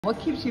What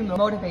keeps you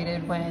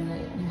motivated when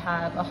you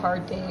have a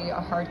hard day,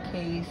 a hard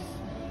case?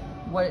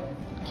 What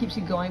keeps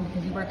you going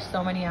because you work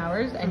so many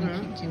hours and you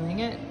keep doing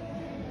it?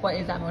 What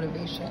is that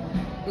motivation?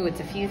 Ooh,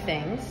 it's a few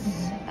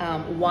things.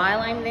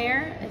 While I'm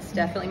there, it's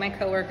definitely my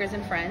coworkers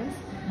and friends.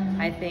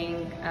 I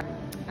think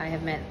I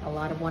have met a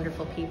lot of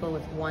wonderful people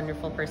with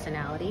wonderful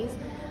personalities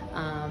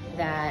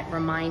that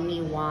remind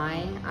me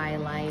why I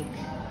like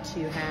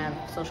to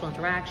have social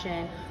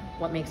interaction,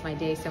 what makes my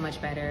day so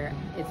much better.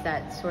 It's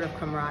that sort of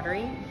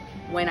camaraderie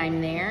when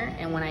I'm there,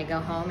 and when I go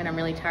home and I'm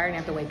really tired and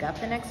have to wake up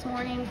the next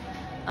morning.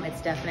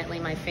 It's definitely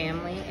my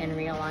family, and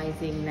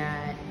realizing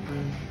that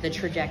the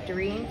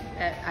trajectory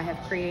that I have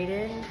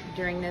created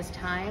during this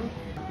time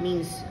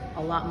means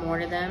a lot more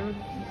to them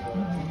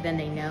than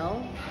they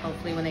know.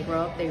 Hopefully when they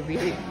grow up,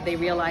 they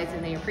realize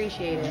and they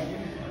appreciate it.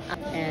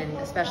 And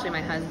especially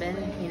my husband,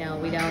 you know,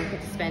 we don't get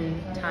to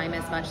spend time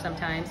as much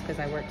sometimes because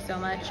I work so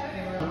much.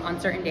 On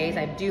certain days,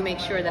 I do make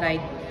sure that I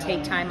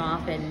take time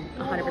off and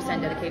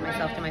 100% dedicate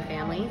myself to my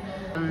family.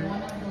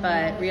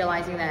 But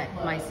realizing that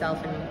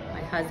myself and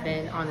my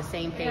husband on the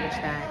same page,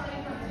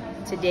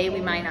 that today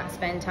we might not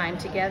spend time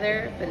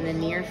together, but in the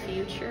near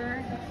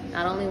future,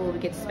 not only will we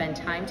get to spend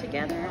time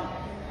together,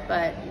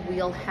 but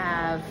we'll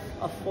have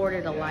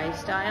afforded a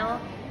lifestyle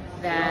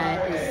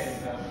that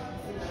is,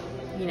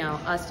 you know,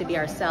 us to be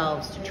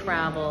ourselves, to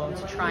travel,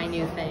 to try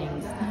new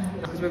things.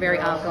 Because we're very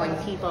outgoing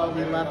people.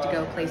 We love to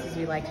go places.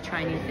 We like to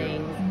try new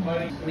things.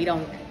 We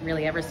don't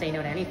really ever say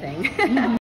no to anything.